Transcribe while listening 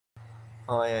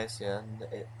Hi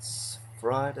ACN, it's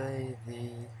Friday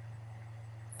the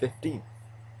 15th.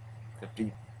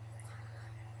 15th.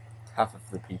 Half of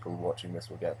the people watching this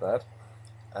will get that.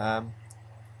 Um,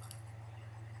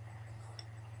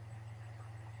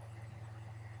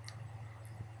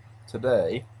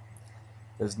 Today,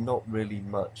 there's not really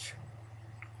much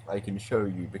I can show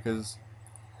you because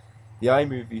the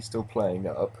iMovie's still playing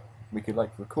up. We could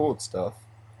record stuff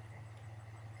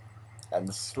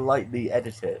and slightly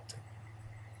edit it,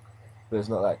 but it's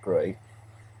not that great.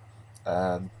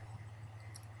 Um,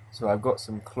 so I've got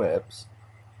some clips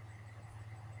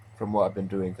from what I've been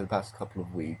doing for the past couple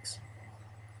of weeks.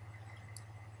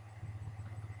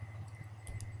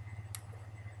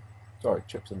 Sorry,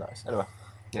 chips are nice. Anyway,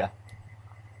 yeah,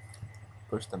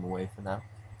 push them away for now.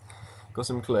 Got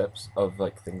some clips of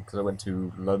things because I went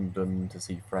to London to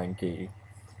see Frankie.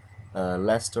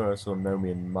 Leicester, I saw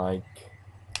Nomi and Mike.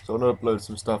 So I'm gonna upload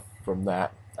some stuff from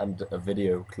that and a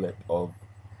video clip of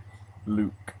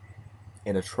Luke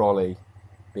in a trolley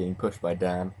being pushed by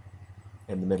Dan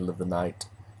in the middle of the night,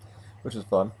 which was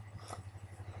fun.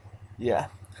 Yeah.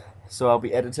 So I'll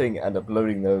be editing and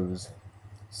uploading those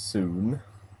soon.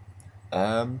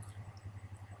 Um,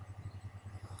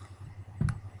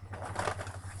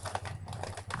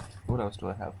 what else do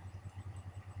I have?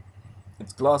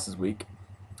 It's Glasses Week,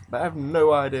 but I have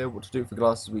no idea what to do for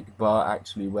Glasses Week bar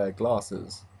actually wear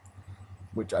glasses,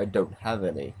 which I don't have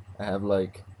any. I have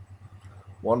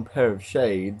one pair of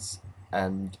shades,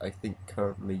 and I think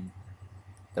currently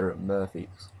they're at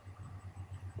Murphy's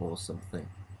or something.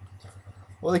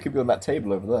 Well, they could be on that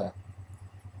table over there,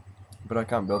 but I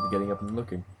can't bother getting up and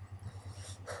looking.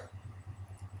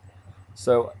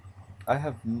 So I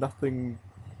have nothing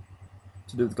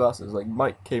to do with glasses.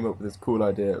 Mike came up with this cool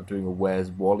idea of doing a Where's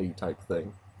Wally type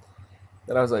thing.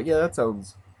 And I was like, yeah, that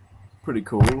sounds pretty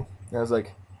cool. And I was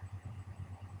like,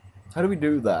 how do we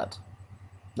do that?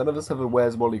 None of us have a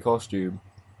Where's Wally costume.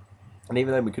 And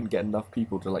even then we couldn't get enough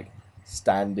people to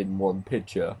stand in one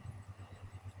picture.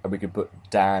 And we could put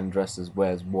Dan dressed as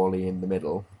Where's Wally in the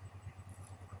middle.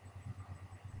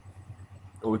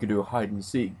 Or we could do a hide and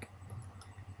seek.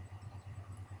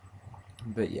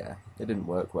 But yeah, it didn't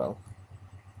work well.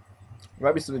 It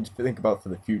might be something to think about for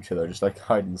the future though, just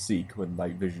hide and seek with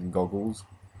night vision goggles.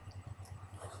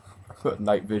 Put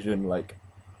night vision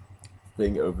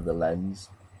thing over the lens.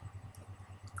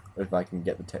 If I can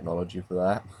get the technology for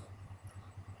that.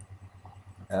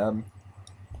 So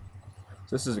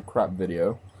this is a crap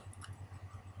video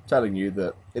telling you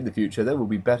that in the future there will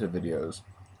be better videos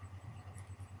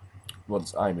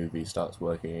once iMovie starts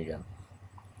working again.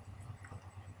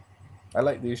 I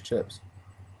like these chips.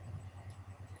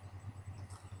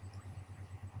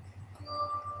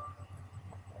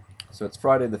 So it's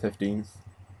Friday the 15th,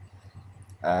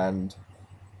 and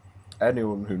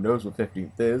anyone who knows what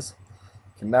 15th is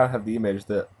can now have the image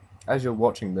that as you're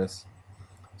watching this,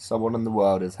 someone in the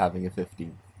world is having a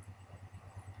 15th.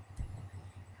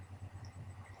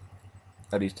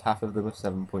 At least half of them are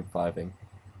 7.5ing.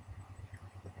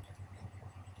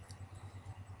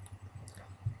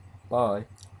 Bye.